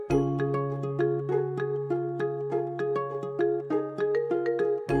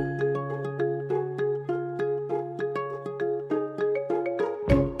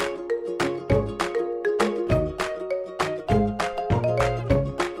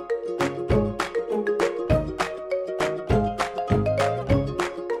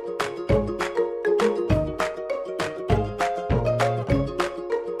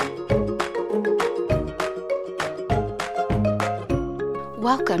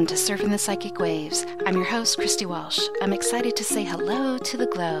Welcome to Surfing the Psychic Waves. I'm your host, Christy Walsh. I'm excited to say hello to the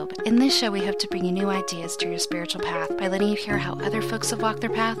globe. In this show, we hope to bring you new ideas to your spiritual path by letting you hear how other folks have walked their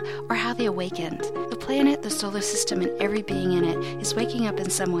path or how they awakened. The planet, the solar system, and every being in it is waking up in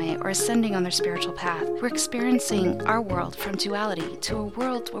some way or ascending on their spiritual path. We're experiencing our world from duality to a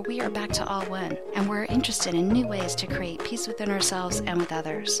world where we are back to all one, and we're interested in new ways to create peace within ourselves and with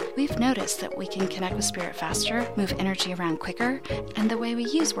others. We've noticed that we can connect with spirit faster, move energy around quicker, and the way we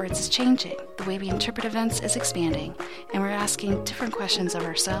use words is changing. The way we interpret events is expanding, and we're asking different questions of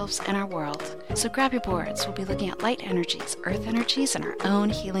ourselves and our world. So grab your boards. We'll be looking at light energies, earth energies, and our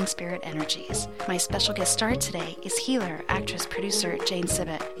own healing spirit energies. My special guest star today is healer, actress, producer Jane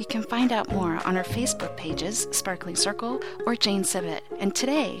Sibbett. You can find out more on her Facebook pages, Sparkling Circle or Jane Sibbett. And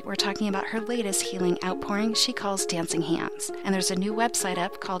today we're talking about her latest healing outpouring she calls Dancing Hands. And there's a new website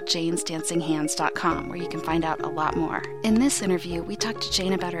up called janesdancinghands.com where you can find out a lot more. In this interview, we talk to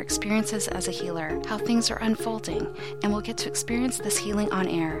Jane about her experiences as a healer, how things are unfolding, and we'll get to experience this healing on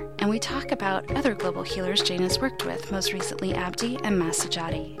air. And we talk about other global healers Jane has worked with, most recently Abdi and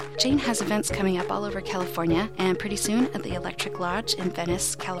Masajati. Jane has events coming up all over California and pretty soon at the Electric Lodge in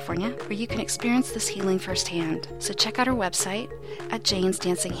Venice, California, where you can experience this healing firsthand. So check out her website at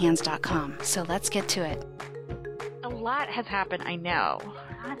janesdancinghands.com. So let's get to it. A lot has happened, I know.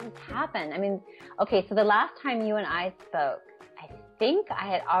 A lot has happened. I mean, okay, so the last time you and I spoke, I think I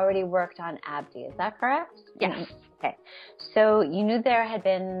had already worked on Abdi. Is that correct? Yes. Okay. So you knew there had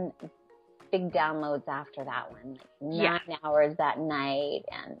been big downloads after that one, like 9 hours that night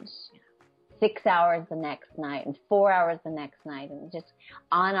and 6 hours the next night and 4 hours the next night and just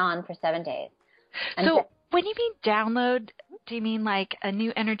on for 7 days. And so when you mean download, do you mean like a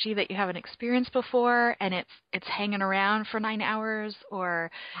new energy that you haven't experienced before and it's hanging around for 9 hours,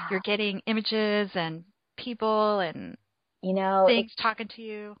 or you're getting images and people and things talking to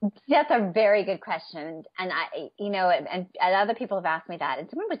you? That's a very good question. And and other people have asked me that. And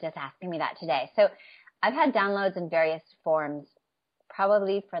someone was just asking me that today. So I've had downloads in various forms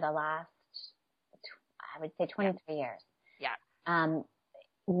probably for the last, I would say 23 years. Yeah.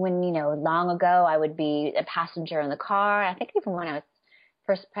 When, long ago, I would be a passenger in the car. I think even when I was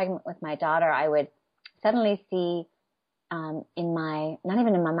first pregnant with my daughter, I would suddenly see not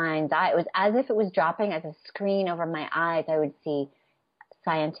even in my mind's eye, it was as if it was dropping as a screen over my eyes. I would see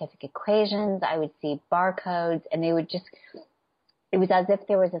scientific equations. I would see barcodes, and it was as if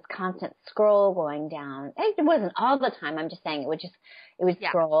there was this constant scroll going down. It wasn't all the time. I'm just saying it would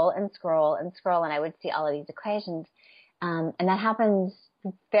scroll and scroll and scroll, and I would see all of these equations. And that happens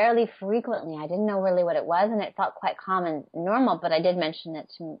fairly frequently. I didn't know really what it was, and it felt quite calm and normal, but I did mention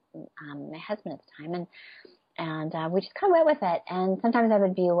it to my husband at the time, and we just kind of went with it. And sometimes I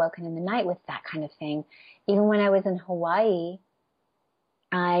would be awoken in the night with that kind of thing. Even when I was in Hawaii,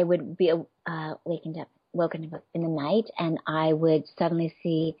 I would be woken up in the night, and I would suddenly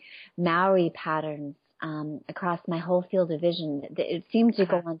see Maori patterns across my whole field of vision. It seemed to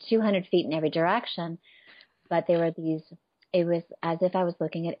go on 200 feet in every direction, but there were these. It was as if I was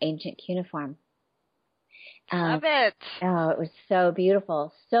looking at ancient cuniform. Love it. Oh, it was so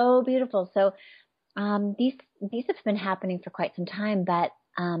beautiful, so beautiful. So these have been happening for quite some time, but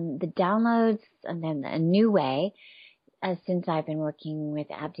the downloads and then a new way, since I've been working with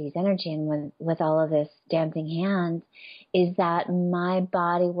Abdi's energy and with all of this Dancing Hands, is that my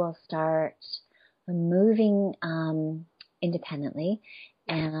body will start moving independently,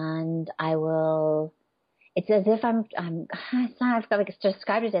 and I will. It's as if I've got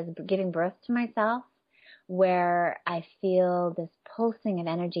described it as giving birth to myself, where I feel this pulsing of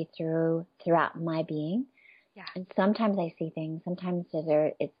energy throughout my being. Yeah. And sometimes I see things. Sometimes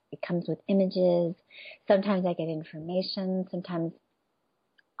it comes with images. Sometimes I get information. Sometimes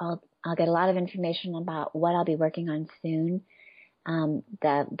I'll get a lot of information about what I'll be working on soon,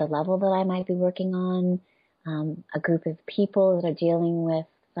 the level that I might be working on, a group of people that are dealing with,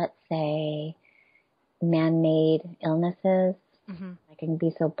 let's say, man-made illnesses. Mm-hmm. I can be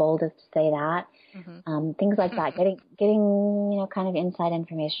so bold as to say that. Mm-hmm. Things like that. Getting kind of inside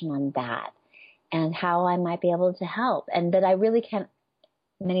information on that and how I might be able to help, and that I really can't.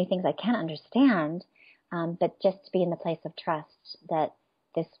 Many things I can't understand, but just to be in the place of trust that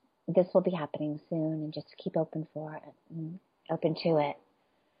this will be happening soon, and just keep open for it, and open to it.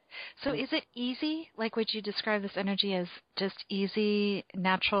 So, is it easy? Like, would you describe this energy as just easy,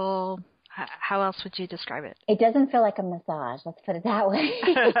 natural? How else would you describe it? It doesn't feel like a massage. Let's put it that way. Is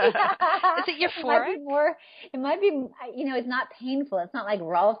it euphoric? It might be, it's not painful. It's not like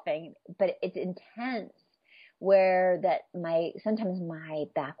rolfing, but it's intense, where sometimes my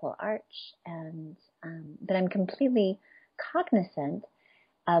back will arch, and but I'm completely cognizant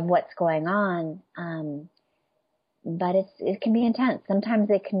of what's going on. But it can be intense. Sometimes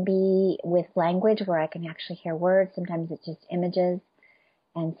it can be with language where I can actually hear words. Sometimes it's just images.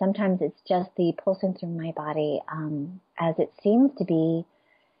 And sometimes it's just the pulsing through my body, as it seems to be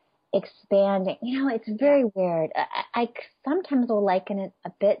expanding. It's very weird. I sometimes will liken it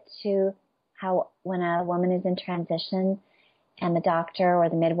a bit to how when a woman is in transition and the doctor or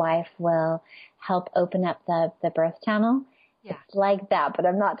the midwife will help open up the birth channel. Yeah. It's like that, but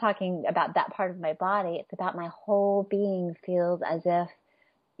I'm not talking about that part of my body. It's about my whole being feels as if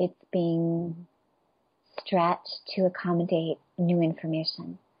it's being stretched to accommodate new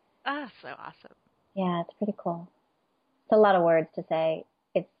information. So awesome. Yeah, it's pretty cool. It's a lot of words to say.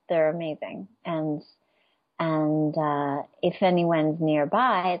 They're amazing. And if anyone's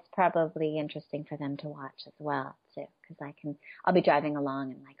nearby, it's probably interesting for them to watch as well, too, because I'll be driving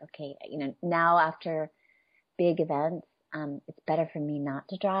along and like, okay, now after big events, it's better for me not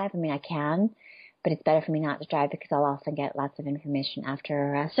to drive. I mean, I can, but it's better for me not to drive because I'll also get lots of information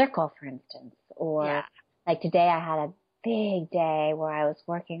after a circle, for instance. Or like today I had a big day where I was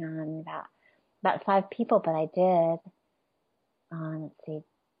working on about 5 people, but I did, let's see,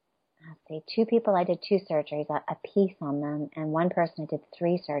 2 people I did 2 surgeries, a piece on them, and 1 person I did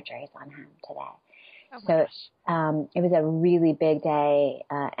 3 surgeries on him today. Oh my gosh. It was a really big day.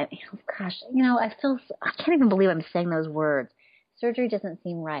 And I can't even believe I'm saying those words. Surgery doesn't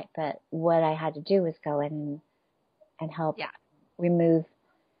seem right, but what I had to do was go in and help remove,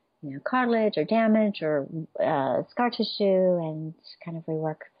 cartilage or damage or scar tissue and kind of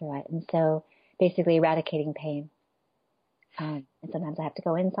rework through it. And so basically eradicating pain. And sometimes I have to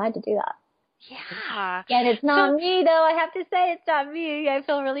go inside to do that. Yeah. And it's not me, though. I have to say it's not me. I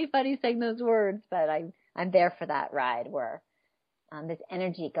feel really funny saying those words, but I'm there for that ride where this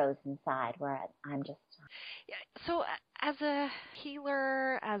energy goes inside where I'm just... So as a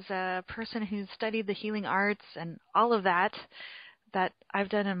healer, as a person who's studied the healing arts and all of that I've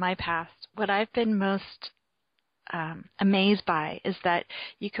done in my past, what I've been most amazed by is that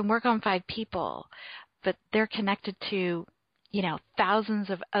you can work on 5 people, but they're connected to, thousands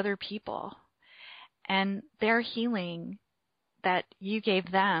of other people. And their healing that you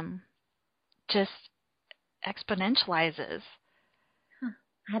gave them just exponentializes.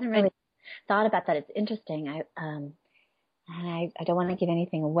 I hadn't really thought about that. It's interesting. I don't want to give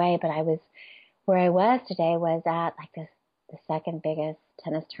anything away, but where I was today was at like the second biggest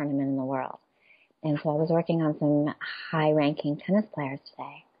tennis tournament in the world. And so I was working on some high-ranking tennis players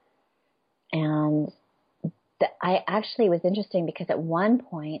today. And I actually was interesting because at one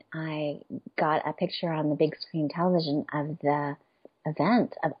point I got a picture on the big screen television of the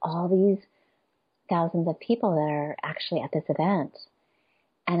event of all these thousands of people that are actually at this event.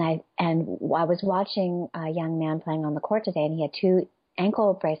 And I was watching a young man playing on the court today, and he had 2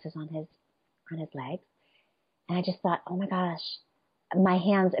 ankle braces on his legs. And I just thought, oh my gosh, my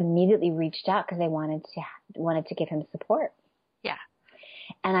hands immediately reached out because they wanted to give him support. Yeah.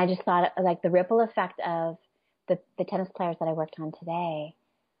 And I just thought like the ripple effect of the tennis players that I worked on today,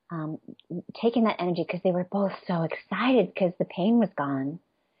 taking that energy because they were both so excited because the pain was gone.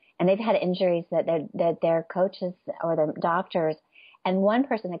 And they've had injuries that their coaches or their doctors, and one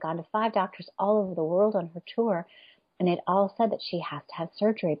person had gone to 5 doctors all over the world on her tour, and they'd all said that she has to have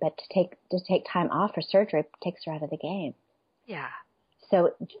surgery, but to take time off for surgery takes her out of the game. Yeah.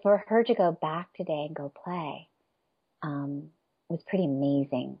 So for her to go back today and go play was pretty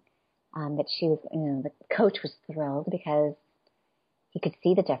amazing. That she was, the coach was thrilled because he could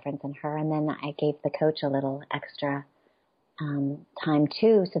see the difference in her, and then I gave the coach a little extra time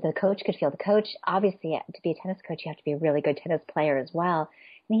too, so the coach could feel. The coach, obviously, to be a tennis coach, you have to be a really good tennis player as well.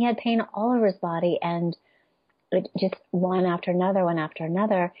 And he had pain all over his body, and it just one after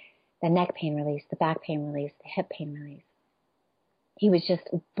another, the neck pain release, the back pain release, the hip pain release. He was just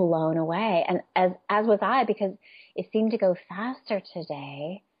blown away, and as was I, because it seemed to go faster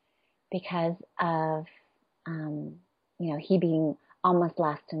today because of he being almost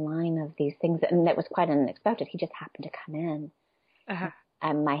last in line of these things, and that was quite unexpected. He just happened to come in,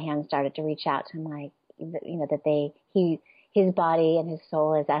 and my hands started to reach out to him, like that his body and his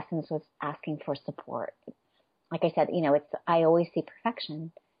soul, his essence was asking for support. Like I said, I always see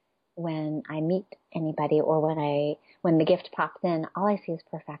perfection when I meet anybody, or when the gift pops in. All I see is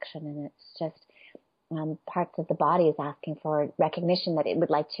perfection, and it's just parts of the body is asking for recognition that it would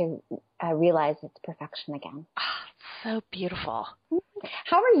like to realize its perfection again. So beautiful.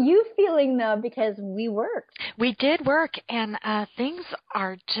 How are you feeling, though? Because we worked. We did work, and things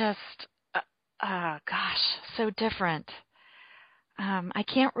are just, so different. I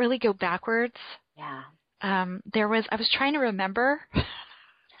can't really go backwards. Yeah. I was trying to remember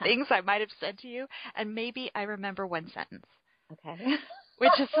things I might have said to you, and maybe I remember one sentence. Okay.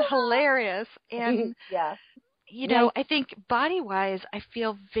 Which is hilarious. And, yeah. I think body-wise, I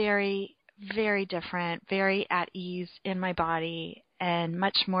feel very, very different, very at ease in my body, and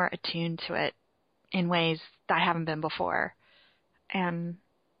much more attuned to it in ways that I haven't been before. And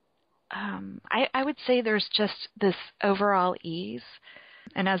I would say there's just this overall ease.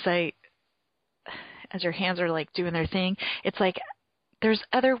 And as your hands are like doing their thing, it's like there's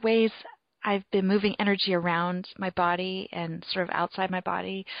other ways I've been moving energy around my body and sort of outside my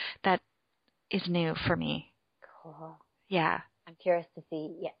body that is new for me. Cool. Yeah. I'm curious to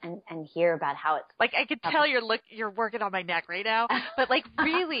see and hear about how it's like I could tell you're working on my neck right now, but like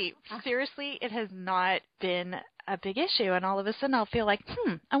really, seriously, it has not been a big issue, and all of a sudden I'll feel like,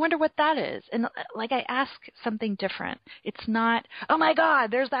 I wonder what that is, and like I ask something different. It's not, oh my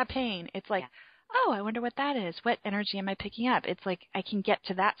God, there's that pain. It's like, oh, I wonder what that is. What energy am I picking up? It's like I can get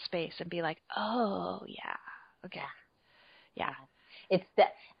to that space and be like, oh yeah, okay, yeah. It's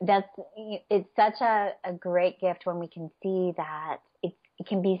such a great gift when we can see that it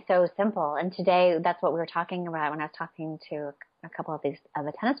can be so simple. And today, that's what we were talking about when I was talking to a couple of the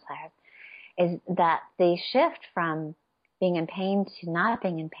tennis players, is that the shift from being in pain to not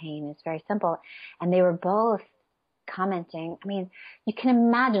being in pain is very simple. And they were both commenting. I mean, you can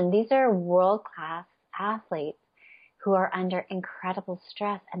imagine these are world-class athletes who are under incredible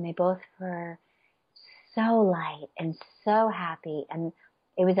stress, and they both were so light and so happy, and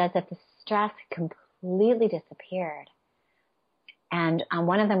it was as if the stress completely disappeared. And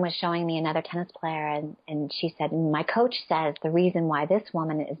one of them was showing me another tennis player, and she said, my coach says the reason why this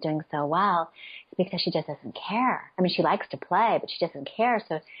woman is doing so well is because she just doesn't care. I mean, she likes to play, but she doesn't care,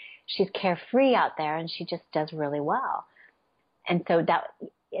 so she's carefree out there, and she just does really well. And so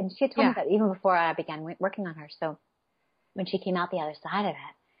and she had told me that even before I began working on her. So when she came out the other side of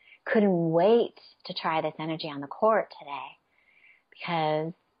it, couldn't wait to try this energy on the court today,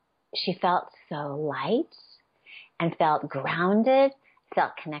 because she felt so light and felt grounded,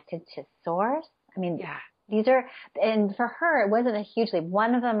 felt connected to source. I mean, these are, and for her, it wasn't a huge leap.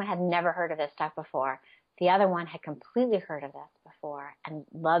 One of them had never heard of this stuff before. The other one had completely heard of this before and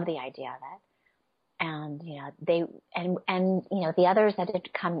loved the idea of it. And, the others that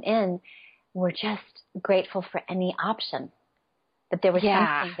had come in were just grateful for any option. But there was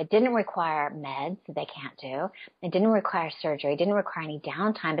something that didn't require meds that they can't do. It didn't require surgery. It didn't require any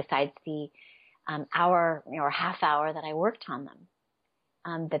downtime besides the hour or half hour that I worked on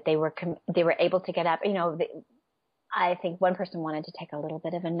them. That they were able to get up. I think one person wanted to take a little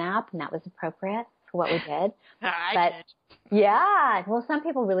bit of a nap, and that was appropriate for what we did. I did. Yeah. Well, some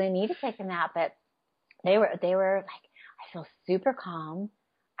people really need to take a nap, but they were like, I feel super calm.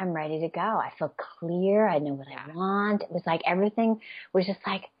 I'm ready to go. I feel clear. I know what I want. It was like everything was just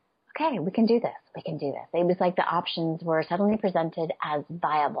like, okay, we can do this. We can do this. It was like the options were suddenly presented as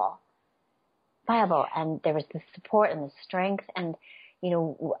viable. And there was the support and the strength. And,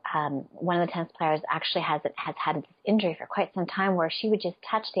 one of the tennis players actually has had this injury for quite some time, where she would just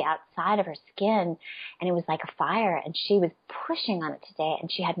touch the outside of her skin and it was like a fire, and she was pushing on it today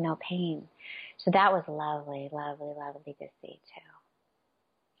and she had no pain. So that was lovely, lovely, lovely to see too.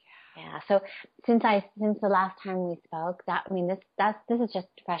 Yeah. So since the last time we spoke, this is just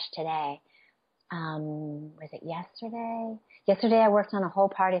fresh today. Was it yesterday? Yesterday I worked on a whole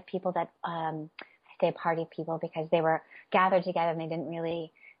party of people that, I say party of people because they were gathered together and they didn't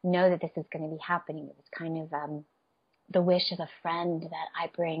really know that this was going to be happening. It was kind of, the wish of a friend that I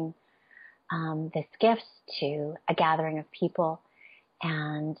bring, this gift to a gathering of people,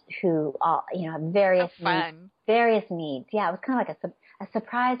 and who all, have various needs. Yeah. It was kind of like a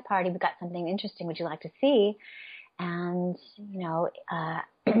surprise party. We got something interesting. Would you like to see? And, I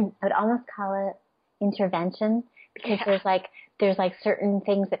would almost call it intervention, because there's certain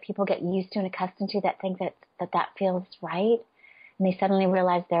things that people get used to and accustomed to that think that feels right. And they suddenly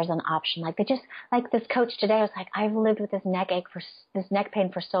realize there's an option. Like this coach today was like, I've lived with this neck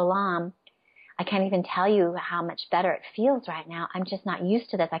pain for so long. I can't even tell you how much better it feels right now. I'm just not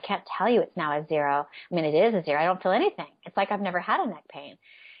used to this. I can't tell you it's now a 0. I mean, it is a 0. I don't feel anything. It's like I've never had a neck pain.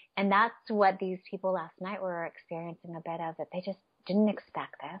 And that's what these people last night were experiencing a bit of, that they just didn't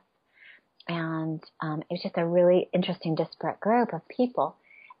expect this. And it was just a really interesting, disparate group of people.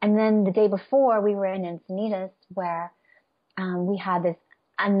 And then the day before, we were in Encinitas, where we had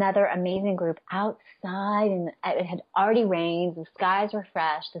another amazing group outside, and it had already rained. The skies were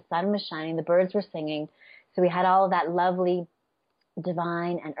fresh. The sun was shining. The birds were singing. So we had all of that lovely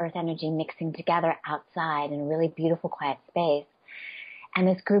divine and earth energy mixing together outside in a really beautiful, quiet space. And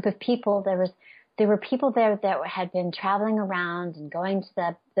this group of people, there was there were people there that had been traveling around and going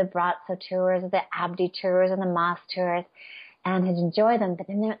to the Bratzo tours, the Abdi tours, and the mosque tours, and had enjoyed them. But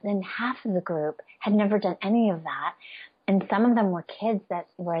then half of the group had never done any of that. And some of them were kids that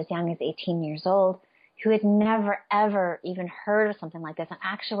were as young as 18 years old who had never, ever even heard of something like this and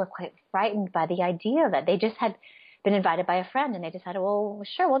actually were quite frightened by the idea that they just had been invited by a friend and they decided, well,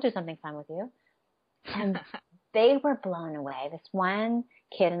 sure, we'll do something fun with you. And they were blown away. This one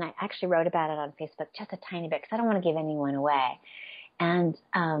kid, and I actually wrote about it on Facebook just a tiny bit because I don't want to give anyone away. And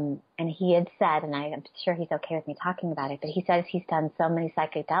he had said, and I'm sure he's okay with me talking about it, but he says he's done so many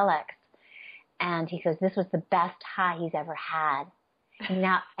psychedelics, and he says this was the best high he's ever had. And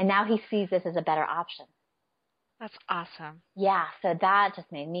now he sees this as a better option. That's awesome. Yeah, so that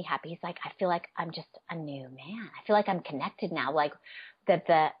just made me happy. He's like, I feel like I'm just a new man. I feel like I'm connected now. Like that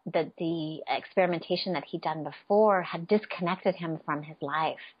the experimentation that he'd done before had disconnected him from his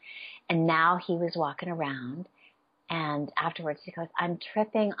life. And now he was walking around, and afterwards he goes, I'm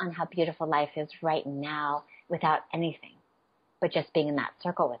tripping on how beautiful life is right now without anything, but just being in that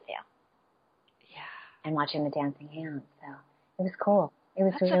circle with you. Yeah. And watching the dancing hands. So it was cool. It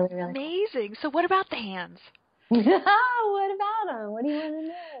was That's really, really amazing. Cool. So what about the hands? What about them? What do you want to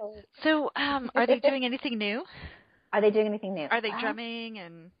know? So are they doing anything new? Are they doing anything new? Are they drumming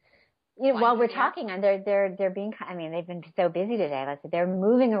and? While we're talking, and they're being. I mean, they've been so busy today. Let's say they're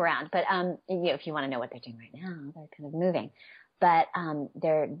moving around. But if you want to know what they're doing right now, they're kind of moving. But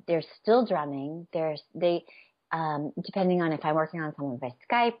they're still drumming. They depending on if I'm working on someone by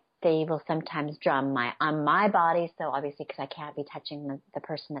Skype, they will sometimes drum on my body. So obviously, because I can't be touching the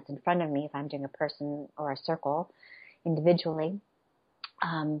person that's in front of me if I'm doing a person or a circle individually.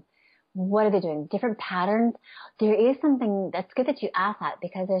 What are they doing? Different patterns. There is something that's good that you asked that,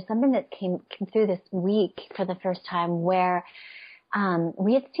 because there's something that came through this week for the first time where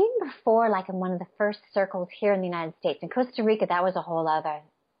we had seen before, like in one of the first circles here in the United States. In Costa Rica, that was a whole other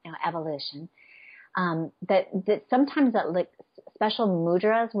evolution. That sometimes that like special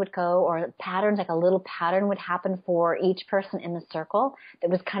mudras would go, or patterns, like a little pattern would happen for each person in the circle that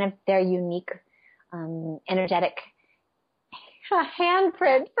was kind of their unique energetic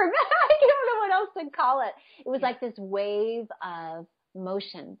handprint. For I don't know what else to call it. It was like this wave of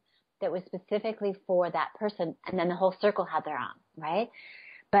motion that was specifically for that person, and then the whole circle had their own, right?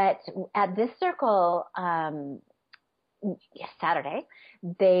 But at this circle, Saturday,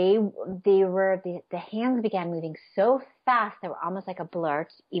 the hands began moving so fast they were almost like a blur,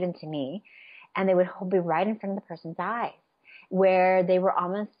 even to me, and they would be right in front of the person's eyes, where they were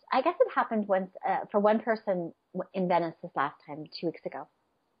almost, I guess it happened once for one person in Venice this last time, 2 weeks ago.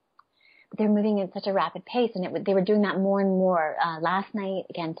 But they're moving at such a rapid pace, and they were doing that more and more last night,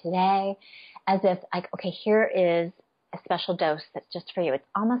 again today, as if like, okay, here is a special dose that's just for you. It's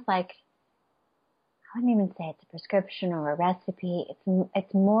almost like, I wouldn't even say it's a prescription or a recipe.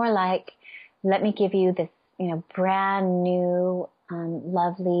 It's more like, let me give you this, brand new,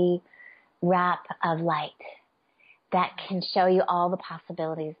 lovely wrap of light that can show you all the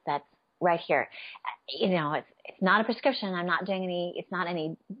possibilities that's right here. It's not a prescription. I'm not doing it's not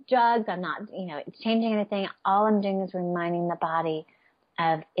any drugs. I'm not, changing anything. All I'm doing is reminding the body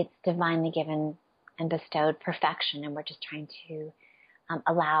of its divinely given and bestowed perfection. And we're just trying to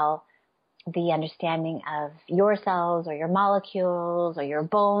allow the understanding of your cells or your molecules or your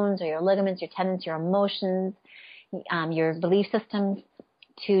bones or your ligaments, your tendons, your emotions, your belief systems,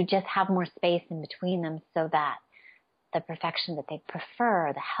 to just have more space in between them, so that the perfection that they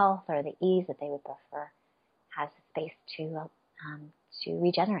prefer, the health or the ease that they would prefer, has space to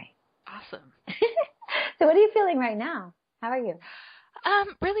regenerate. Awesome. So what are you feeling right now? How are you?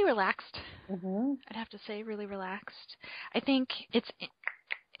 Really relaxed. Mm-hmm. I'd have to say really relaxed. I think it's,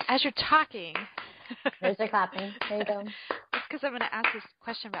 as you're talking. There's your clapping. There you go. Because I'm going to ask this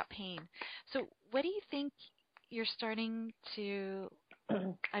question about pain. So what do you think you're starting to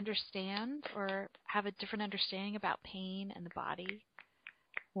understand, or have a different understanding about pain and the body?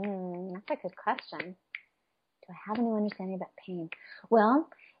 That's a good question. Do I have a new understanding about pain? Well,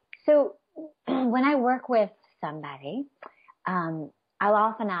 so when I work with somebody, I'll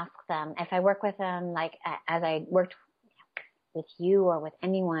often ask them, if I work with them, like as I worked with you or with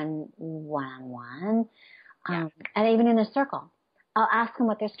anyone one-on-one, and even in a circle, I'll ask them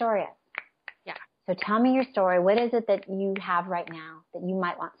what their story is. Yeah. So tell me your story. What is it that you have right now that you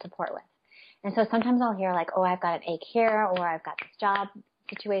might want support with? And so sometimes I'll hear like, oh, I've got an ache here, or I've got this job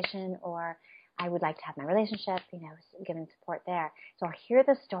situation, or I would like to have my relationship, given support there. So I'll hear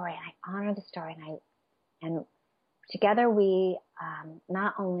the story, and I honor the story, and together we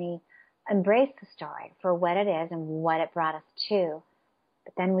not only embrace the story for what it is and what it brought us to,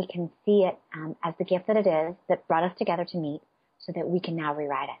 but then we can see it as the gift that it is that brought us together to meet so that we can now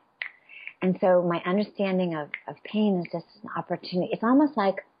rewrite it. And so my understanding of pain is just an opportunity. It's almost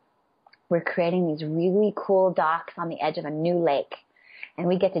like we're creating these really cool docks on the edge of a new lake. And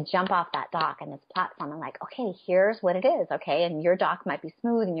we get to jump off that dock and this platform and like, okay, here's what it is, okay? And your dock might be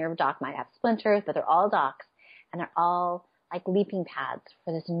smooth and your dock might have splinters, but they're all docks and they're all like leaping pads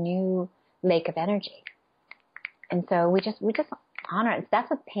for this new lake of energy. And so we just honor it. That's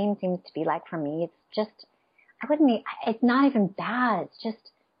what pain seems to be like for me. It's just, it's not even bad. It's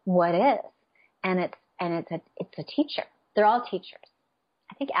just what is. And it's a teacher. They're all teachers.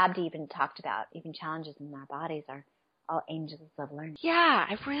 I think Abdi even talked about even challenges in our bodies are all angels of learning. Yeah,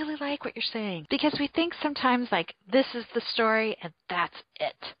 I really like what you're saying, because we think sometimes like this is the story and that's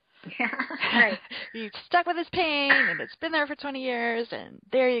it. Yeah, right. You're stuck with this pain and it's been there for 20 years and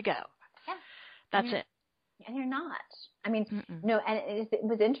there you go. Yeah. That's it. And you're not. I mean, no, and it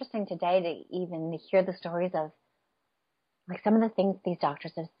was interesting today to even hear the stories of like some of the things these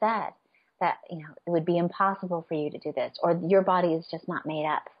doctors have said that, you know, it would be impossible for you to do this, or your body is just not made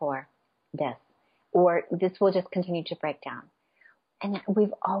up for this, or this will just continue to break down. And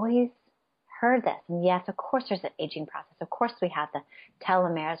we've always heard this. And yes, of course there's an aging process. Of course we have the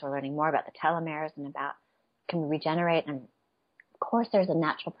telomeres. We're learning more about the telomeres and about can we regenerate. And of course there's a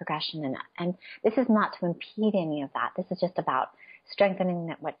natural progression. And this is not to impede any of that. This is just about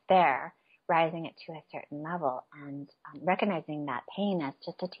strengthening what's there, rising it to a certain level, and recognizing that pain as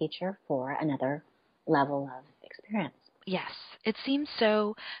just a teacher for another level of experience. Yes, it seems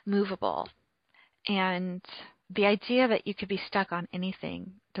so movable. And the idea that you could be stuck on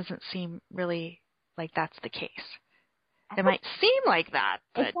anything doesn't seem really like that's the case. It might seem like that,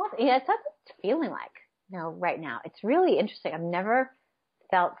 but it's what it's feeling like, you know, right now. It's really interesting. I've never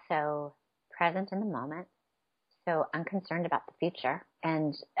felt so present in the moment, so unconcerned about the future,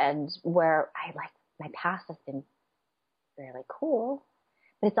 and where I like my past has been really cool,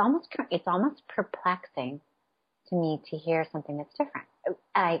 but it's almost perplexing to me to hear something that's different.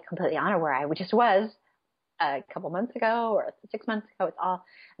 I completely honor where I just was a couple months ago or 6 months ago. It's all,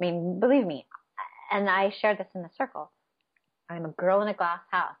 I mean, believe me, and I share this in the circle. I'm a girl in a glass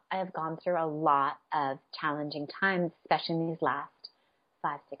house. I have gone through a lot of challenging times, especially in these last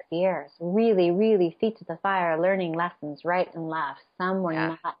 5-6 years. Really, really feet to the fire, learning lessons right and left. Some were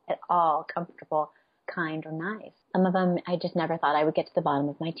not at all comfortable, kind, or nice. Some of them, I just never thought I would get to the bottom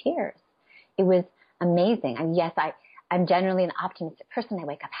of my tears. It was amazing. And yes, I'm generally an optimistic person. I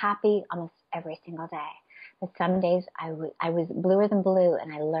wake up happy almost every single day. But some days I was bluer than blue,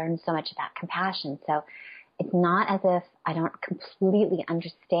 and I learned so much about compassion. So it's not as if I don't completely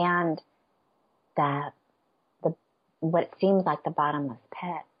understand what seems like the bottomless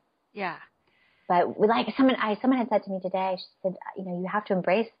pit. Yeah. But like someone had said to me today, she said, you know, you have to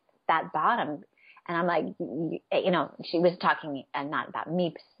embrace that bottom. And I'm like, you know, she was talking, and not about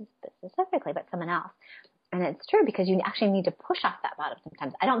me specifically, but someone else. And it's true, because you actually need to push off that bottom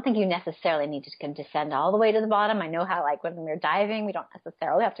sometimes. I don't think you necessarily need to descend all the way to the bottom. I know how, like, when we're diving, we don't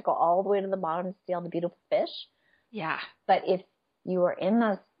necessarily have to go all the way to the bottom to see all the beautiful fish. Yeah. But if you are in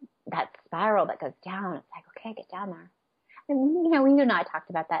that spiral that goes down, it's like, okay, get down there. And, you know, you and I talked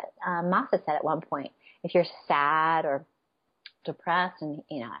about that. Masa said at one point, if you're sad or depressed, and,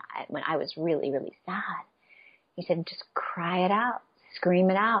 you know, when I was really, really sad, he said, just cry it out. Scream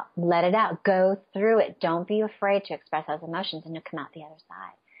it out, let it out, go through it. Don't be afraid to express those emotions, and you'll come out the other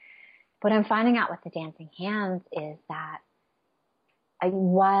side. What I'm finding out with the dancing hands is that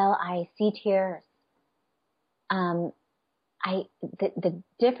while I see tears, the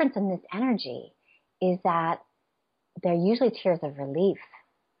difference in this energy is that they're usually tears of relief,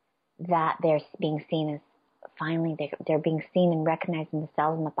 that they're being seen as finally they're being seen and recognized in the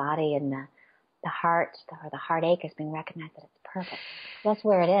cells in the body, and the heart or the heartache is being recognized that it's perfect. That's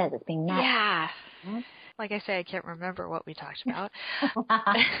where it is. It's being met. Yeah. Like I say, I can't remember what we talked about,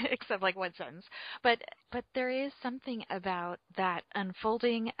 except like one sentence. But there is something about that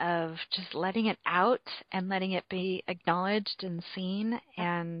unfolding of just letting it out and letting it be acknowledged and seen,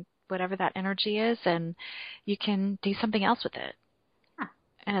 and whatever that energy is, and you can do something else with it. Yeah.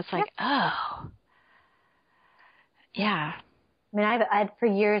 And it's like, oh, yeah. I mean, I've for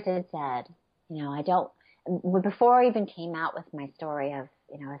years had said, you know, before I even came out with my story of,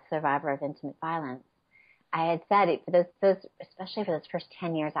 you know, a survivor of intimate violence, I had said it for those, especially for those first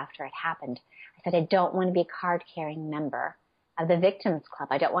 10 years after it happened. I said, I don't want to be a card-carrying member of the victims club.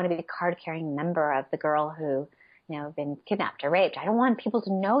 I don't want to be a card-carrying member of the girl who, you know, been kidnapped or raped. I don't want people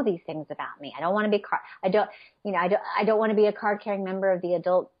to know these things about me. I don't want to be I don't want to be a card-carrying member of the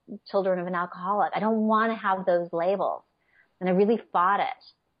adult children of an alcoholic. I don't want to have those labels. And I really fought it.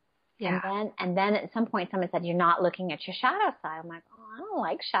 Yeah. And then at some point someone said, you're not looking at your shadow side. I'm like, oh, I don't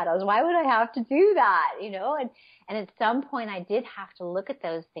like shadows. Why would I have to do that? And at some point I did have to look at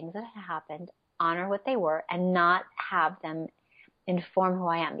those things that had happened, honor what they were, and not have them inform who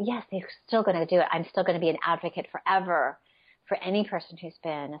I am. Yes, they're still going to do it. I'm still going to be an advocate forever for any person who's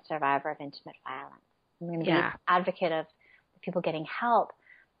been a survivor of intimate violence. I'm going to be an advocate of people getting help.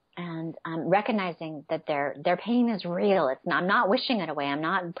 And recognizing that their pain is real. I'm not wishing it away. I'm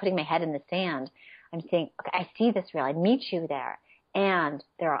not putting my head in the sand. I'm saying, okay, I see this real. I meet you there. And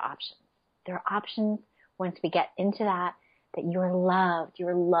there are options. There are options once we get into that you're loved,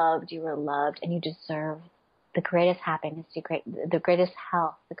 and you deserve the greatest happiness, the greatest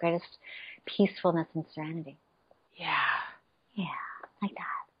health, the greatest peacefulness and serenity. Yeah. Yeah, like that.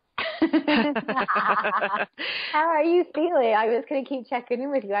 How are you feeling? I was going to keep checking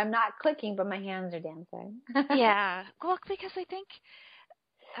in with you. I'm not clicking, but my hands are dancing. Yeah. Well, because I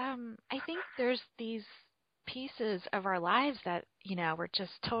think there's these pieces of our lives that, we're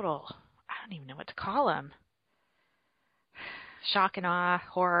just total, I don't even know what to call them. Shock and awe,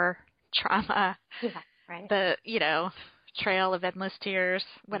 horror, trauma. Yeah, right. The, trail of endless tears,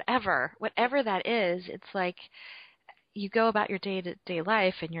 whatever that is, it's like you go about your day-to-day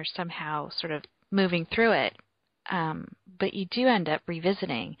life and you're somehow sort of moving through it. But you do end up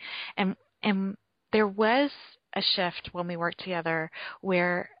revisiting. And there was a shift when we worked together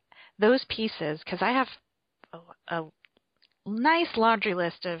where those pieces, because I have a nice laundry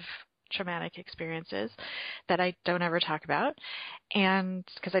list of traumatic experiences that I don't ever talk about, and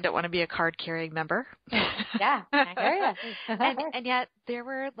because I don't want to be a card-carrying member. Yeah, I hear you. and yet there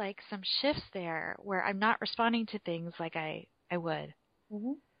were like some shifts there where I'm not responding to things like I would.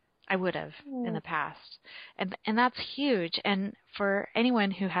 Mm-hmm. I would have in the past. And that's huge. And for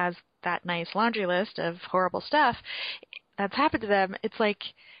anyone who has that nice laundry list of horrible stuff that's happened to them, it's like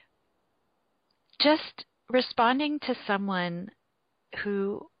just responding to someone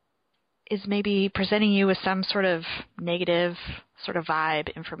who is maybe presenting you with some sort of negative sort of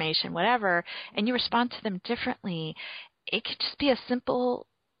vibe, information, whatever, and you respond to them differently. It could just be a simple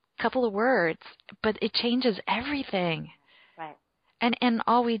couple of words, but it changes everything. Right. And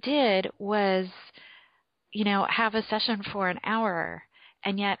all we did was, have a session for an hour,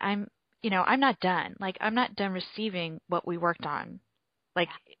 and yet I'm not done. Like, I'm not done receiving what we worked on. Like,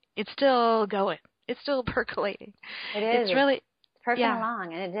 it's still going. It's still percolating. It is. It's really perking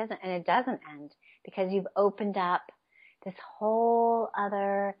along, and it doesn't end, because you've opened up this whole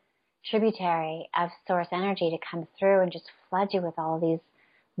other tributary of source energy to come through and just flood you with all these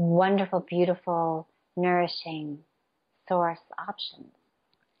wonderful, beautiful, nourishing source options.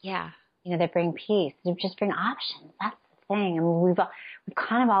 Yeah. They bring peace. They just bring options. That's the thing. And we've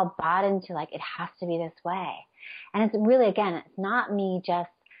kind of all bought into like, it has to be this way. And it's really, again, it's not me just,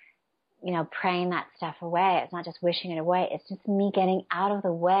 praying that stuff away. It's not just wishing it away. It's just me getting out of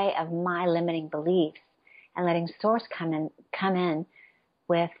the way of my limiting beliefs and letting source come in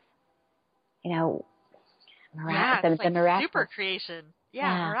with, the miraculous. Super creation.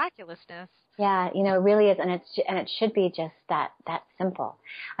 Yeah, miraculousness. Yeah, it really is, and it should be just that simple.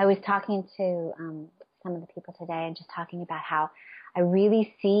 I was talking to some of the people today and just talking about how I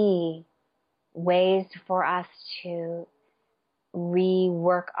really see ways for us to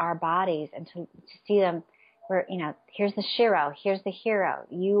rework our bodies and to see them where, here's the shiro, here's the hero.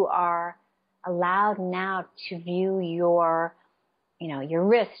 You are allowed now to view your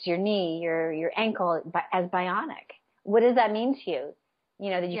wrist, your knee, your ankle as bionic. What does that mean to you?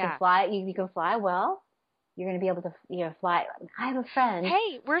 That you can fly, you can fly well. You're going to be able to, fly. I have a friend.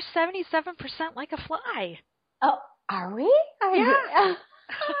 Hey, we're 77% like a fly. Oh, are we? Yeah.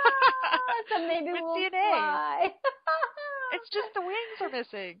 So maybe we'll DNA. Fly. It's just the wings are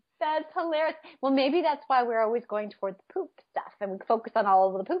missing. That's hilarious. Well, maybe that's why we're always going towards the poop stuff, and we focus on all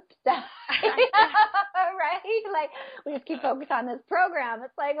of the poop stuff. Right? Like, we just keep focused on this program.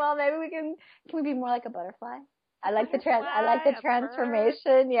 It's like, well, maybe can we be more like a butterfly? I like the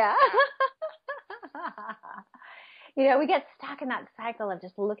transformation. Yeah. We get stuck in that cycle of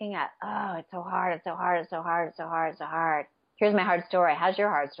just looking at, oh, it's so hard, it's so hard, it's so hard, it's so hard, it's so hard. Here's my hard story. How's your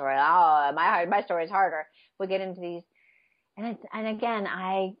hard story? Oh, my story is harder. We get into these, and again,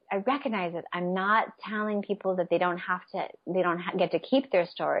 I recognize it. I'm not telling people that they don't get to keep their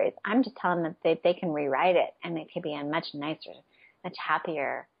stories. I'm just telling them that they can rewrite it, and it could be a much nicer, much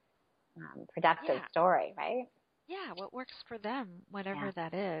happier, productive story, right? Yeah, what works for them, whatever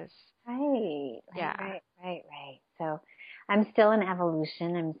that is. Right. Yeah. Right. So I'm still in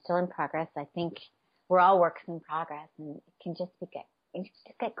evolution. I'm still in progress. I think we're all works in progress, and it can just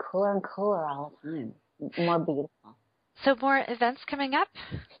get cooler and cooler all the time. More beautiful. So more events coming up?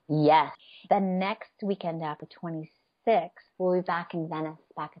 Yes. The next weekend after 26th, we'll be back in Venice,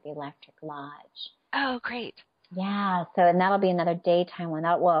 back at the Electric Lodge. Oh, great. Yeah. So, and that'll be another daytime one.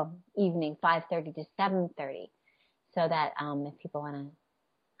 Evening, 5:30 to 7:30. So that if people want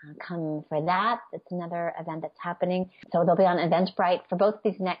to come for that, it's another event that's happening. So they'll be on Eventbrite for both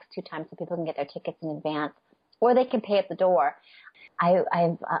these next two times, so people can get their tickets in advance, or they can pay at the door.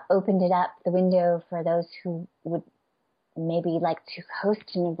 I've opened it up, the window, for those who would maybe like to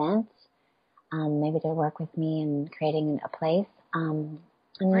host an event, maybe to work with me in creating a place.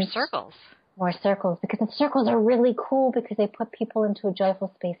 More circles. More circles, because the circles are really cool because they put people into a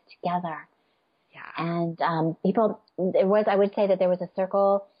joyful space together. Yeah. And I would say that there was a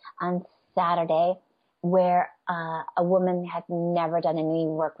circle on Saturday where a woman had never done any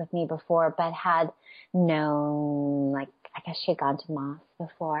work with me before, but had known, I guess she had gone to Moss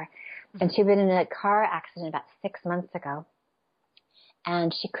before. Mm-hmm. And she'd been in a car accident about 6 months ago.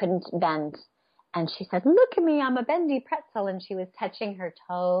 And she couldn't bend. And she said, "Look at me, I'm a bendy pretzel." And she was touching her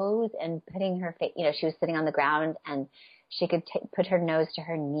toes and putting her face, she was sitting on the ground and she could put her nose to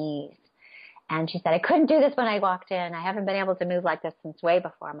her knees. And she said, "I couldn't do this when I walked in. I haven't been able to move like this since way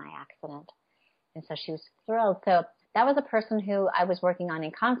before my accident." And so she was thrilled. So that was a person who I was working on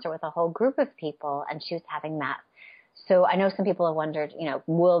in concert with a whole group of people, and she was having that. So I know some people have wondered,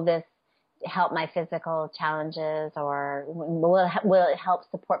 will this help my physical challenges, or will it help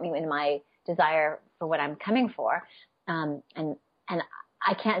support me in my desire for what I'm coming for? And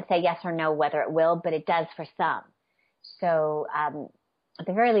I can't say yes or no whether it will, but it does for some. So at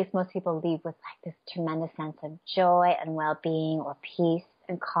the very least, most people leave with this tremendous sense of joy and well-being, or peace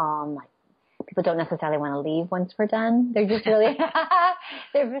and calm. People don't necessarily want to leave once we're done. They're just really,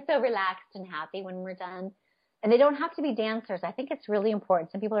 they're so relaxed and happy when we're done. And they don't have to be dancers. I think it's really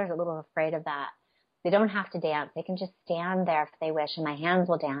important. Some people are a little afraid of that. They don't have to dance. They can just stand there if they wish, and my hands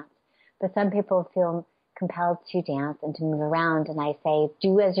will dance. But some people feel compelled to dance and to move around. And I say,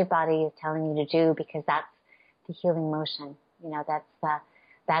 do as your body is telling you to do, because that's the healing motion.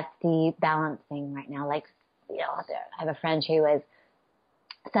 That's the balancing right now. I have a friend who is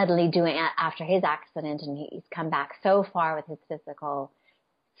suddenly doing it after his accident, and he's come back so far with his physical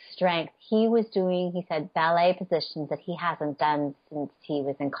strength. He said, ballet positions that he hasn't done since he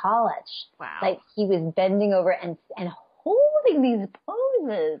was in college. Wow. He was bending over and holding these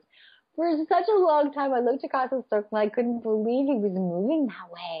poses for such a long time. I looked across the circle and I couldn't believe he was moving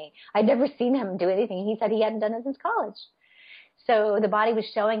that way. I'd never seen him do anything. He said he hadn't done it since college. So the body was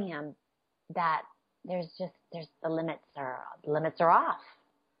showing him that the limits are off.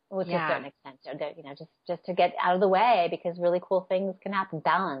 To a certain extent, just to get out of the way, because really cool things can happen.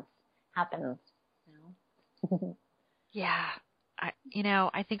 Balance happens. Yeah.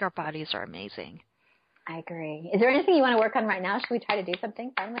 I think our bodies are amazing. I agree. Is there anything you want to work on right now? Should we try to do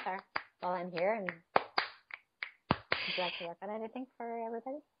something fun while I'm here? And would you like to work on anything for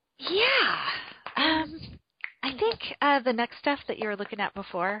everybody? Yeah. I think the next stuff that you were looking at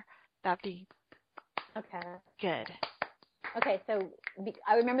before, that'd be good. Okay, so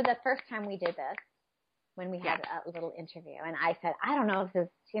I remember the first time we did this, when we had a little interview, and I said, I don't know if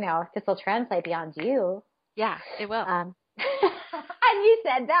this will translate beyond you. Yeah, it will. And you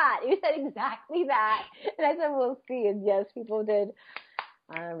said that. You said exactly that. And I said, we'll see. And yes, people did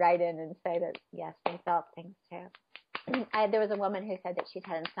write in and say that, yes, they felt things too. There was a woman who said that she'd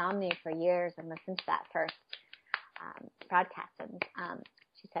had insomnia for years and listened to that first broadcast, and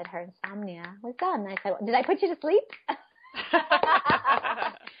she said her insomnia was done. And I said, did I put you to sleep?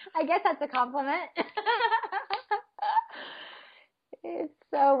 I guess that's a compliment. It's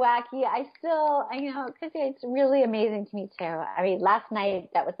so wacky. Because it's really amazing to me too. I mean, last night,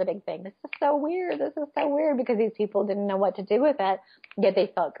 that was the big thing. This is so weird, because these people didn't know what to do with it, yet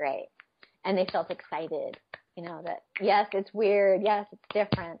they felt great. And they felt excited, that, yes, it's weird. Yes, it's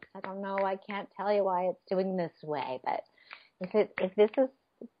different. I don't know. I can't tell you why it's doing this way, but if this is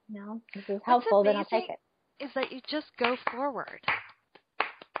helpful, then I'll take it. Is that you just go forward.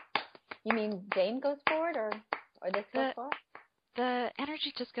 You mean Jane goes forward, or this goes forward? The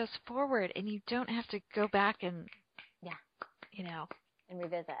energy just goes forward, and you don't have to go back and, and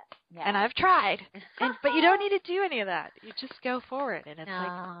revisit. Yeah. And I've tried, but you don't need to do any of that. You just go forward, and it's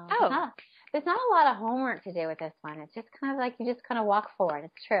there's not a lot of homework to do with this one. It's just kind of you just kind of walk forward.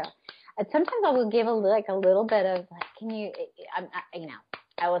 It's true. And sometimes I will give a little bit of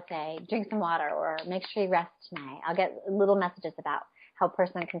I will say, drink some water, or make sure you rest tonight. I'll get little messages about how a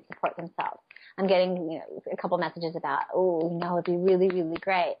person can support themselves. I'm getting, a couple messages about, it'd be really, really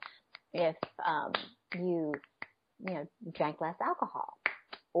great if you drank less alcohol.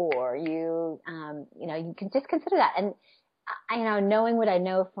 or you you can just consider that. And knowing what I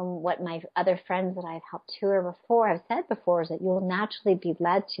know from what my other friends that I've helped tour before have said before is that you will naturally be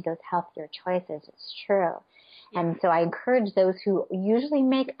led to those healthier choices. It's true. Yeah. And so I encourage those who usually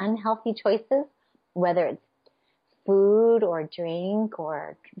make unhealthy choices, whether it's food or drink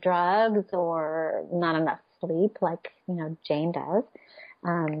or drugs or not enough sleep, like, Jane does,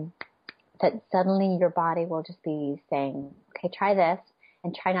 that suddenly your body will just be saying, okay, try this.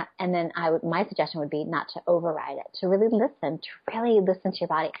 And try not, and then my suggestion would be not to override it, to really listen to your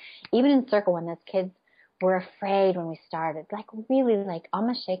body. Even in Circle, when those kids were afraid when we started, really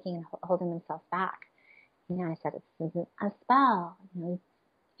almost shaking and holding themselves back. I said, this isn't a spell. You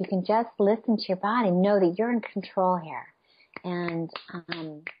can just listen to your body, know that you're in control here, and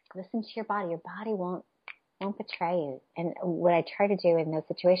listen to your body. Your body won't betray you. And what I try to do in those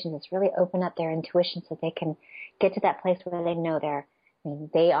situations is really open up their intuition so they can get to that place where they know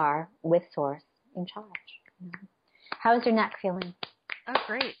they are with Source in charge. How is your neck feeling? Oh,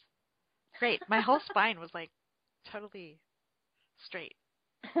 great. My whole spine was totally straight.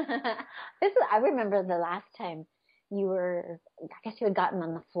 I remember the last time I guess you had gotten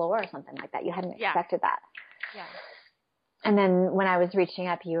on the floor or something like that. You hadn't expected that. Yeah. And then when I was reaching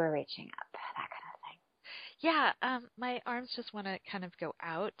up, you were reaching up, that kind of thing. Yeah. My arms just want to kind of go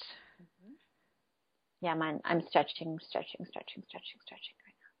out. Mm-hmm. Yeah, mine, I'm stretching right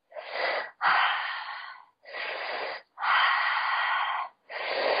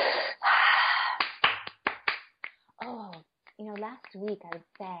now. Oh, last week I would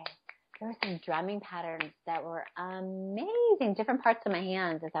say there were some drumming patterns that were amazing, different parts of my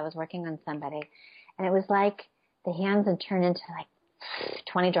hands as I was working on somebody. And it was like the hands had turned into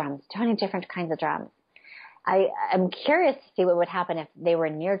 20 drums, 20 different kinds of drums. I'm curious to see what would happen if they were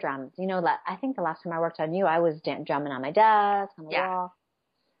near drums. I think the last time I worked on you, I was drumming on my desk, on the wall.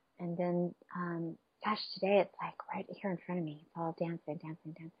 And then, today it's right here in front of me. It's all dancing.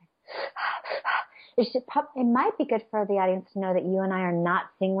 It might be good for the audience to know that you and I are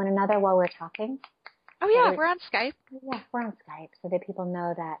not seeing one another while we're talking. Oh, yeah, we're on Skype. Yeah, we're on Skype so that people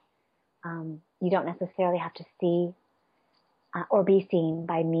know that you don't necessarily have to see or be seen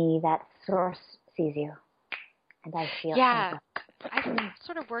by me, that Source sees you. And I feel I've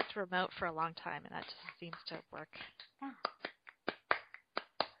sort of worked remote for a long time, and that just seems to work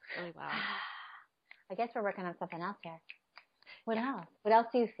really well. I guess we're working on something else here. What else? What else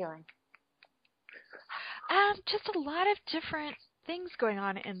are you feeling? Just a lot of different things going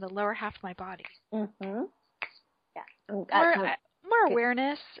on in the lower half of my body. Mm-hmm. Yeah. More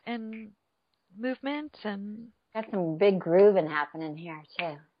awareness and movement, and got some big grooving happening here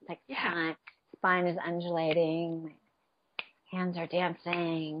too. It's spine is undulating, my hands are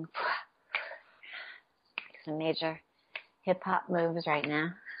dancing. Some major hip hop moves right now.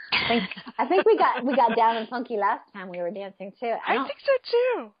 I think we got down and funky last time we were dancing too. I think so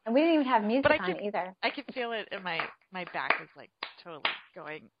too. And we didn't even have music on either. I could feel it in my back is totally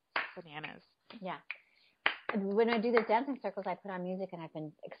going bananas. Yeah. When I do the dancing circles, I put on music, and I've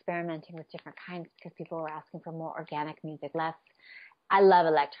been experimenting with different kinds because people were asking for more organic music, less. I love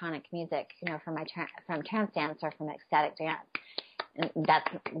electronic music, from trance dance or from ecstatic dance, and that's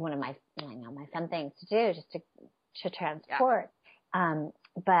one of my my fun things to do, just to transport. Yeah.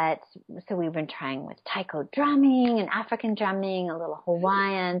 But so we've been trying with taiko drumming and African drumming, a little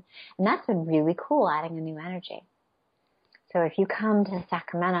Hawaiian, and that's been really cool, adding a new energy. So if you come to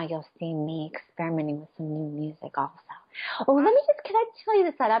Sacramento, you'll see me experimenting with some new music also. Oh, can I tell you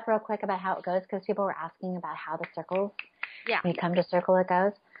the setup real quick about how it goes? Because people were asking about how the circles, when you come to Circle, it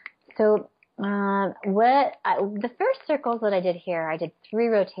goes. So the first circles that I did here, I did 3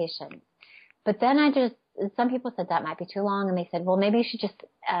 rotations. But then some people said that might be too long, and they said, well, maybe you should just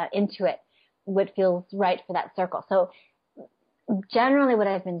intuit what feels right for that circle. So generally what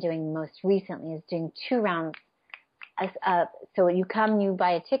I've been doing most recently is doing 2 rounds. So you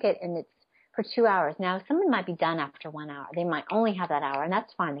buy a ticket, and it's for 2 hours. Now, someone might be done after 1 hour. They might only have that hour, and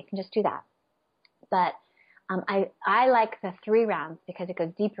that's fine. They can just do that. But I like the 3 rounds because it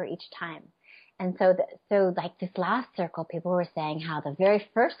goes deeper each time. And so this last circle, people were saying how the very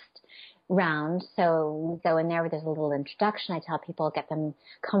first round, so we go in there, there's a little introduction. I tell people, get them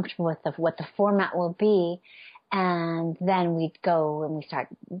comfortable with what the format will be. And then we go and we start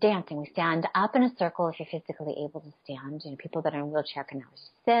dancing. We stand up in a circle if you're physically able to stand. People that are in a wheelchair can always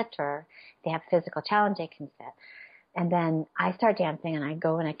sit, or if they have a physical challenge, they can sit. And then I start dancing, and I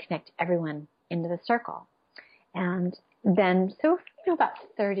go and I connect everyone into the circle. And then, about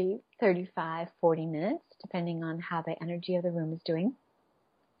 30, 35, 40 minutes, depending on how the energy of the room is doing,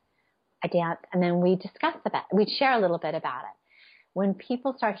 I dance, and then we discuss we share a little bit about it. when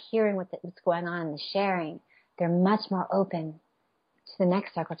people start hearing what's going on in the sharing, they're much more open to the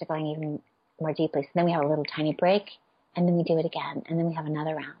next circle, to going even more deeply. So then we have a little tiny break, and then we do it again, and then we have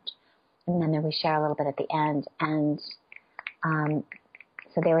another round. And then we share a little bit at the end. And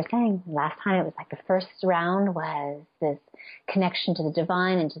so they were saying last time it was like the first round was this connection to the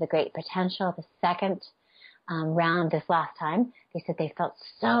divine and to the great potential. The second round, this last time, they said they felt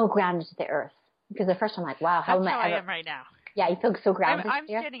so grounded to the earth. Because the first time, like, wow, how I am right now. Yeah, you feel so grounded. I'm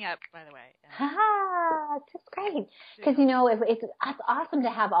standing up, by the way. That's great. Because, you know, it's awesome to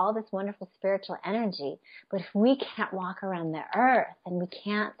have all this wonderful spiritual energy, but if we can't walk around the earth and we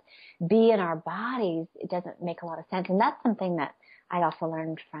can't be in our bodies, it doesn't make a lot of sense. And that's something that I also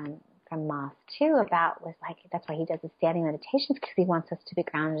learned from Moss, too, about was like, that's why he does the standing meditations, because he wants us to be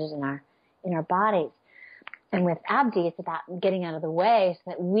grounded in our bodies. And with Abdi, it's about getting out of the way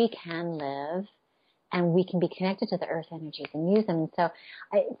so that we can live and we can be connected to the earth energies and use them. And so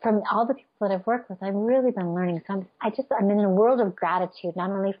from all the people that I've worked with, I've really been learning. So I'm in a world of gratitude, not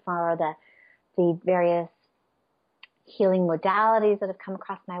only for the various healing modalities that have come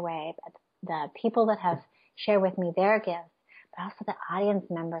across my way, but the people that have shared with me their gifts, but also the audience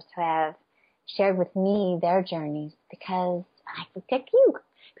members who have shared with me their journeys, because I think you,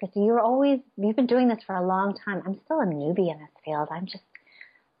 because you've been doing this for a long time. I'm still a newbie in this field. I'm just,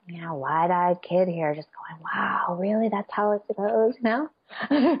 wide-eyed kid here just going, wow, really? That's how it goes,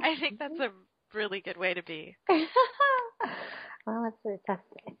 I think that's a really good way to be. Well, it's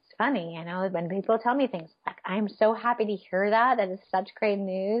funny, when people tell me things, like, I'm so happy to hear that. That is such great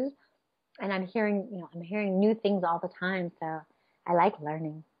news. And I'm hearing new things all the time. So I like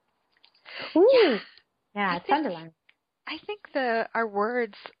learning. Ooh. Yeah, it's fun to learn. I think our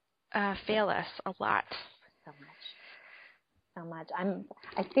words fail us a lot. So much.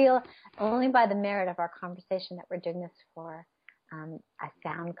 I feel only by the merit of our conversation that we're doing this for a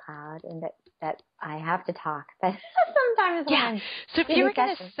SoundCloud, and that I have to talk. But sometimes when so if you were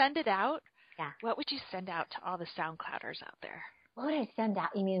going to send it out, what would you send out to all the SoundClouders out there? What would I send out?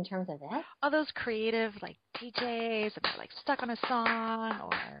 You mean in terms of this? All those creative DJs that are like stuck on a song, or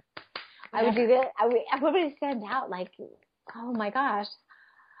whatever. I would do this. What would I send out? Like, oh my gosh.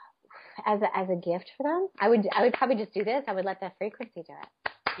 As a gift for them, I would probably just do this. I would let the frequency do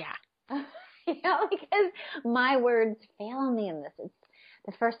it. Yeah. Because my words fail me in this. It's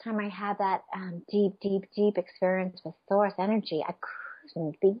the first time I had that deep experience with source energy. I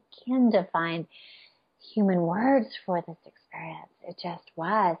couldn't begin to find human words for this experience. It just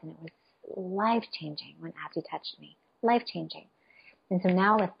was, and it was life-changing when Abdi touched me. Life-changing. And so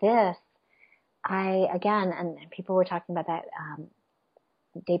now with this, and people were talking about that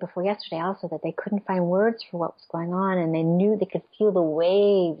day before yesterday also, that they couldn't find words for what was going on, and they knew they could feel the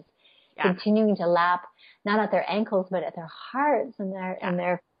waves continuing to lap not at their ankles but at their hearts and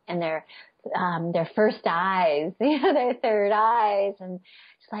their first eyes, their third eyes, and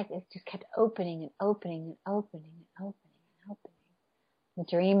it's like it just kept opening and opening and opening and opening and opening. The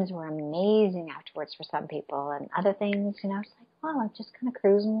dreams were amazing afterwards for some people, and other things, it's like, wow, I'm just kind of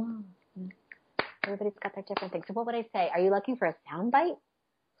cruising along. Everybody's got their different things. So what would I say? Are you looking for a sound bite?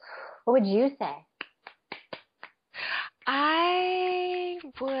 What would you say? I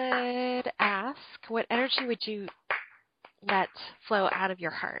would ask, what energy would you let flow out of your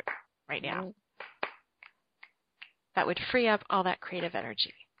heart right now that would free up all that creative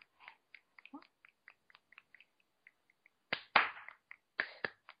energy?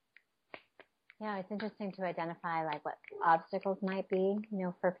 Yeah, it's interesting to identify like what obstacles might be,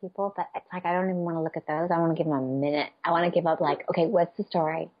 for people, but it's like I don't even want to look at those. I want to give them a minute. I want to give up like, okay, what's the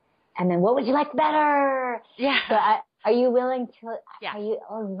story? And then what would you like better? Yeah. So are you willing to, are you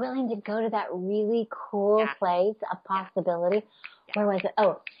willing to go to that really cool place of possibility? Yeah. Where was it?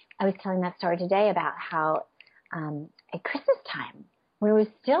 Oh, I was telling that story today about how at Christmas time, when it was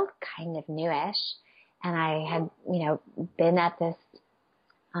still kind of newish, and I had, been at this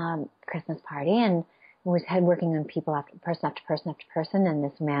Christmas party and was working on people person after person, and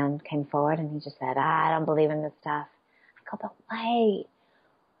this man came forward and he just said, I don't believe in this stuff. I go, but wait.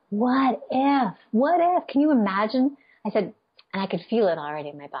 What if? Can you imagine? I said, and I could feel it already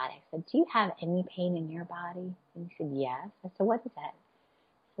in my body. I said, do you have any pain in your body? And he said, yes. I said, what is that?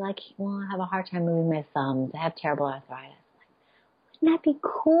 He's like, well, I have a hard time moving my thumbs. I have terrible arthritis. I'm like, wouldn't that be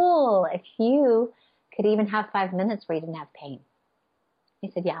cool if you could even have 5 minutes where you didn't have pain?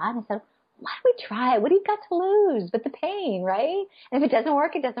 He said, yeah. And I said, why don't we try it? What do you got to lose but the pain, right? And if it doesn't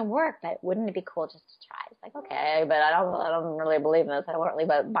work, it doesn't work. But wouldn't it be cool just to try? It's like, okay, but I don't really believe in this. I don't really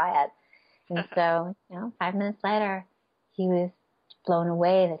buy it. And so, 5 minutes later, he was blown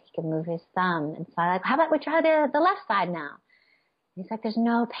away that he could move his thumb. And so I'm like, how about we try the left side now? He's like, there's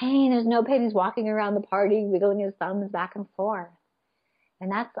no pain. There's no pain. He's walking around the party, wiggling his thumbs back and forth.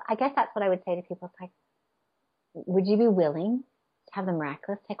 And I guess that's what I would say to people. It's like, would you be willing to have the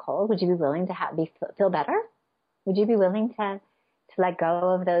miraculous take hold? Would you be willing to feel better? Would you be willing to let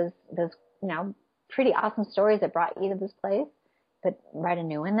go of those, pretty awesome stories that brought you to this place, but write a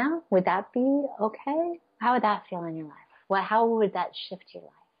new one now? Would that be okay? How would that feel in your life? How would that shift your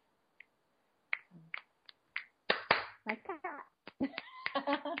life? Like that.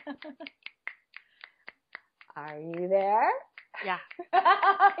 Are you there? Yeah.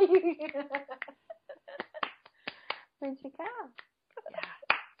 Where'd you go? Yeah.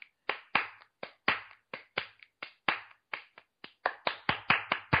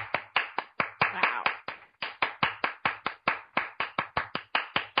 Wow.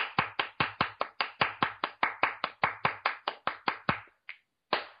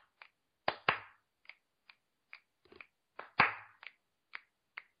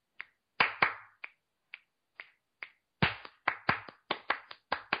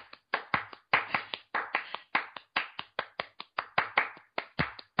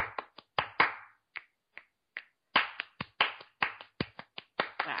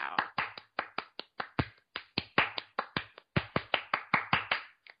 Wow.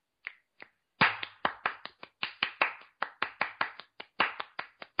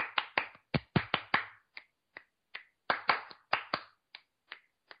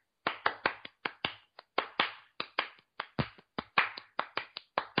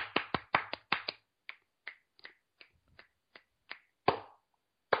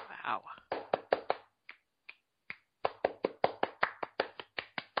 Wow.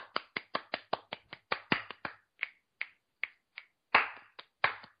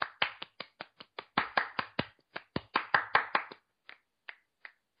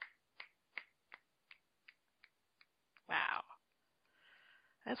 Wow.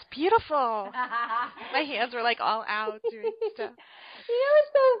 That's beautiful. My hands were like all out doing stuff.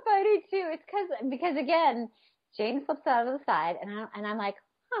 It's so funny too. It's because again, Jane flips out of the side, and I'm like,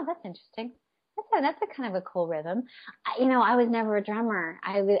 oh, that's interesting. That's a kind of a cool rhythm. I was never a drummer.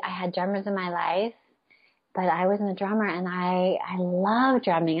 I had drummers in my life, but I wasn't a drummer, and I love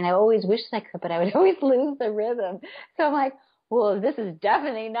drumming, and I always wished I could, but I would always lose the rhythm. So I'm like, well, this is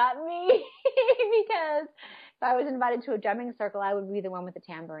definitely not me, because if I was invited to a drumming circle, I would be the one with the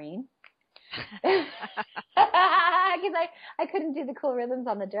tambourine. Because I couldn't do the cool rhythms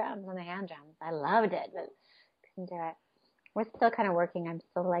on the drums, on the hand drums. I loved it, but couldn't do it. We're still kind of working. I'm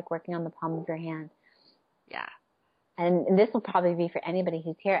still like working on the palm of your hand. Yeah. And this will probably be for anybody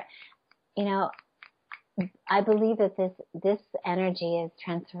who's here. I believe that this energy is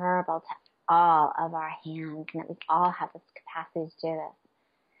transferable to all of our hands, and that we all have this capacity to do this.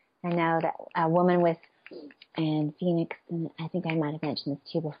 I know that a woman in Phoenix, and I think I might have mentioned this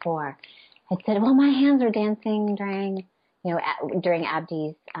to you before, had said, well, my hands were dancing during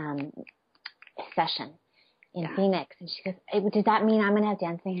Abdi's session in Phoenix. And she goes, hey, does that mean I'm going to have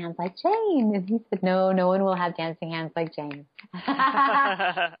dancing hands like Jane? And he said, no one will have dancing hands like Jane.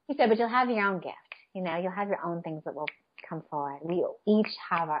 He said, but you'll have your own gift. You'll have your own things that will come forward. We each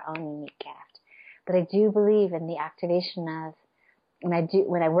have our own unique gift. But I do believe in the activation of,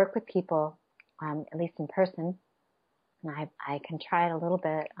 when I work with people, at least in person, and I can try it a little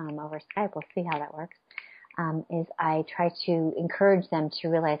bit over Skype, we'll see how that works, is I try to encourage them to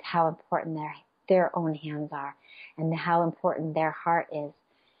realize how important their own hands are, and how important their heart is.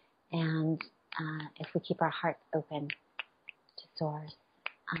 And if we keep our hearts open to source,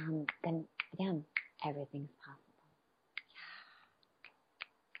 then again, everything's possible.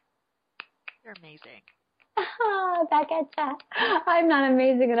 You're amazing. Back at ya. I'm not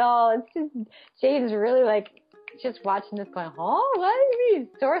amazing at all. It's just Jane's really just watching this going, oh, what do you mean?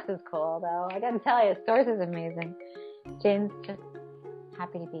 Source is cool, though. I gotta tell you, Source is amazing. Jane's just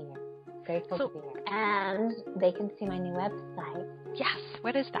happy to be here. Grateful to be here. And they can see my new website. Yes.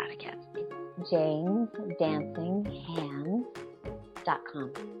 What is that again? It's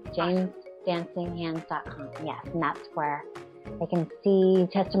janesdancinghands.com. janesdancinghands.com. Yes, and that's where they can see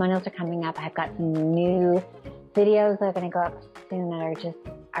testimonials are coming up. I've got some new videos that are going to go up soon that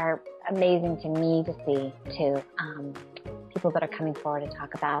are amazing to me to see too. People that are coming forward to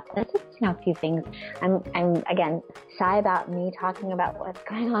talk about. There's just a few things. I'm again shy about me talking about what's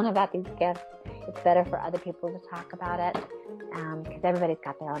going on about these gifts. It's better for other people to talk about it because everybody's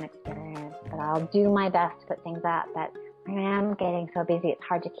got their own experience. But I'll do my best to put things out. But I am getting so busy, it's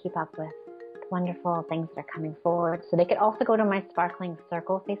hard to keep up with wonderful things that are coming forward. So they could also go to my Sparkling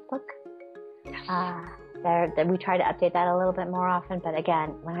Circle Facebook. We try to update that a little bit more often, but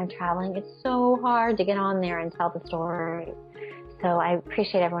again, when I'm traveling, it's so hard to get on there and tell the story. So I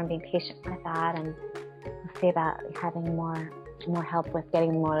appreciate everyone being patient with that, and we'll see about having more help with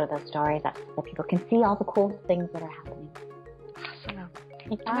getting more of those stories up so people can see all the cool things that are happening. Awesome.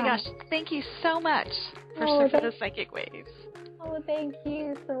 Oh my gosh, thank you so much for the Psychic Waves. Oh, thank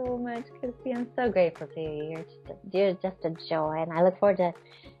you so much, Christy. I'm so grateful to you. You're just a joy, and I look forward to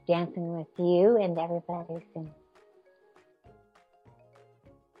dancing with you and everybody soon.